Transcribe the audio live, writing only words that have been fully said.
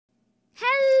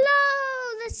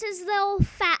this is Little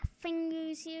Fat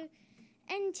Fingers here,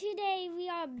 and today we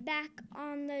are back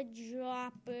on the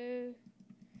dropper.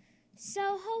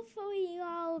 So hopefully you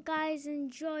all guys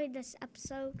enjoyed this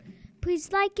episode.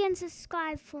 Please like and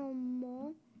subscribe for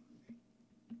more.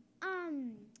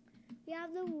 We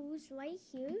have the rules right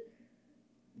here.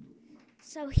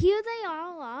 So here they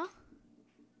all are.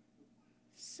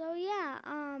 So yeah,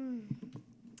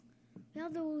 we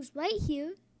have the rules right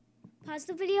here. Pause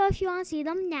the video if you want to see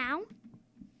them now.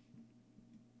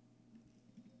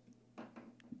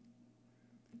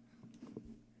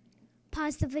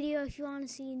 Pause the video if you want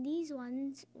to see these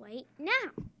ones right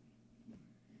now.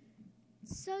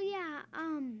 So yeah,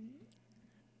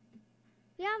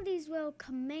 we have these little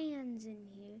commands in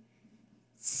here.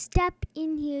 Step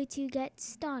in here to get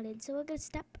started. So we're gonna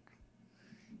step,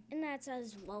 and that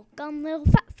says welcome Little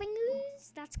Fat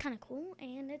Fingers. That's kind of cool,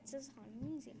 and it says hard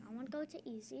and easy. I want to go to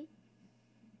easy,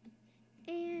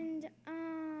 and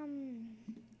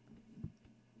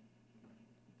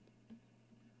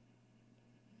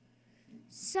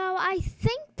so I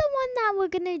think the one that we're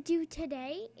gonna do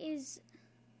today is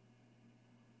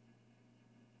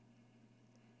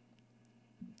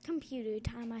computer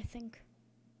time, I think.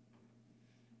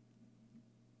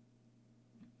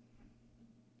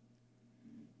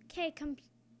 Okay,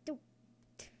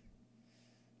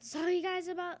 sorry guys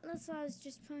about this. I was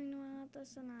just playing around with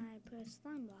this and I put a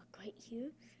slime block right here.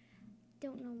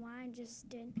 Don't know why I just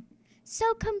did.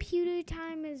 So computer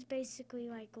time is basically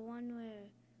like one where,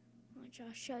 which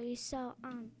I'll show you. So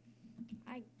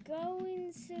I go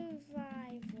in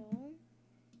survival.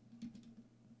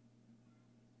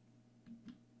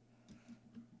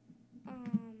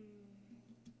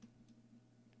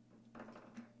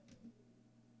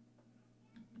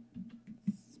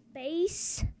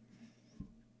 Space.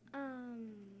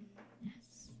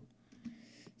 Yes.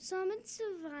 So I'm in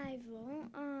survival.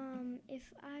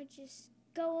 If I just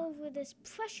go over this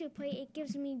pressure plate, it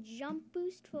gives me jump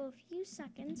boost for a few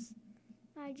seconds.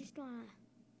 I just wanna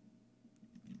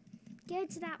get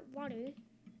to that water.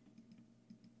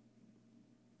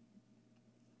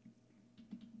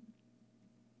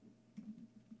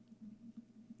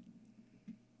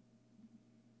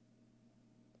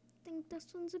 I think this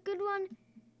one's a good one.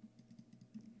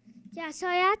 Yeah, so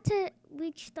I had to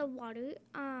reach the water.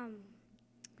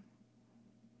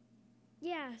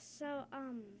 Yeah, so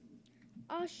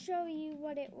I'll show you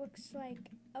what it looks like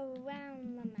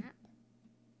around the map.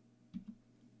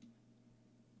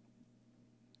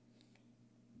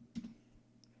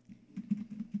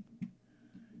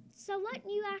 So what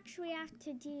you actually have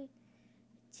to do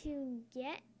to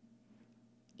get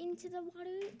into the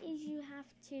water is you have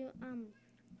to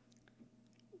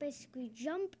basically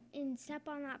jump and step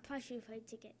on that pressure plate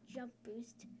to get jump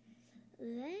boost.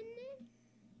 Then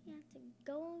you have to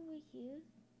go over here.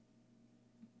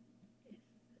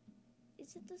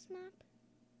 Is it this map?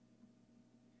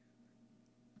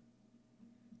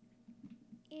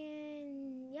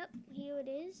 And yep, here it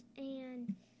is.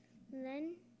 And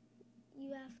then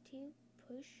you have to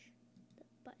push the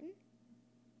button.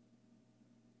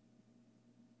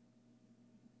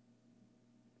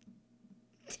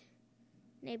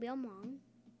 Maybe I'm wrong.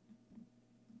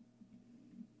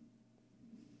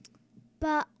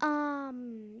 But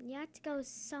you have to go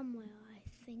somewhere, I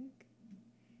think.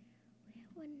 Where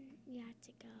wouldn't you have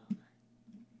to go?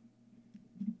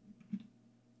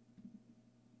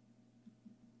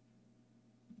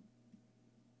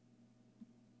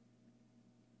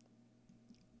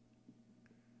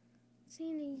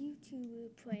 Seen a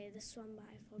YouTuber play this one, but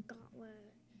I forgot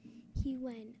where he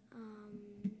went.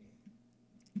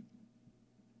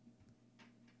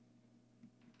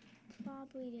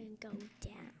 Probably didn't go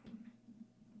down.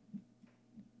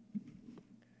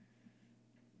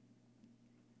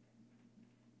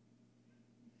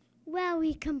 Well,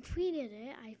 we completed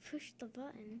it. I pushed the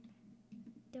button.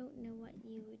 Don't know what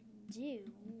you would do.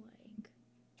 Like,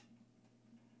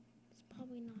 it's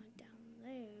probably not down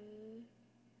there.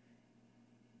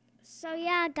 So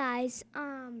yeah, guys.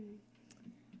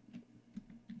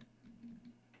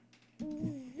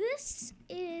 This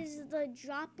is the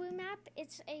dropper map.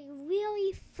 It's a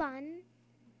really fun.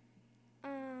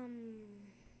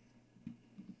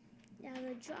 Yeah,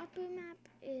 the dropper map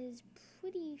is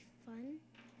pretty fun.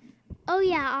 Oh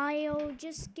yeah, I'll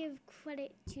just give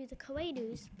credit to the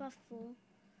creators, Buffalo.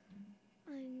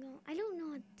 I don't know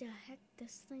what the heck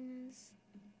this thing is.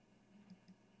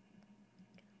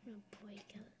 I'm gonna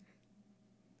break it.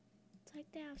 It's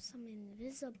like they have some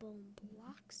invisible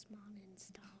blocks mod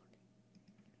installed.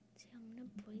 See, I'm gonna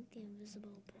break the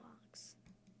invisible blocks.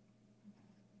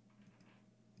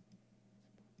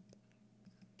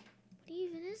 What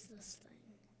even is this thing?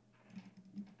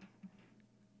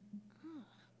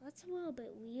 That's a little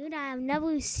bit weird. I have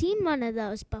never seen one of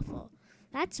those before.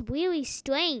 That's really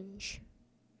strange.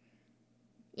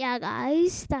 Yeah,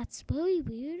 guys, that's really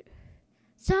weird.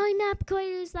 Sorry, map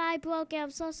creators, that I broke it.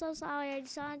 I'm so sorry. I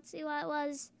just wanted to see what it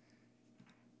was.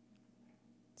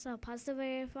 So, pause the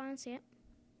video if you want to see it.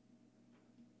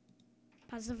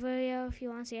 Pause the video if you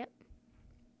want to see it.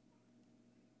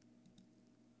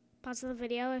 Pause the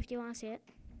video if you want to see it.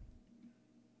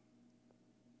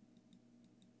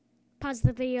 Pause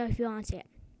the video if you want to see it.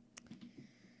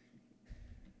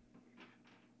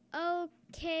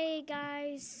 Okay,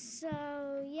 guys,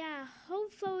 so yeah,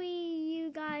 hopefully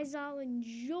you guys all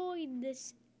enjoyed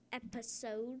this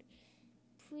episode.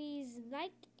 Please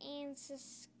like and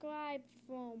subscribe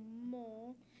for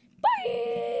more.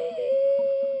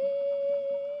 Bye!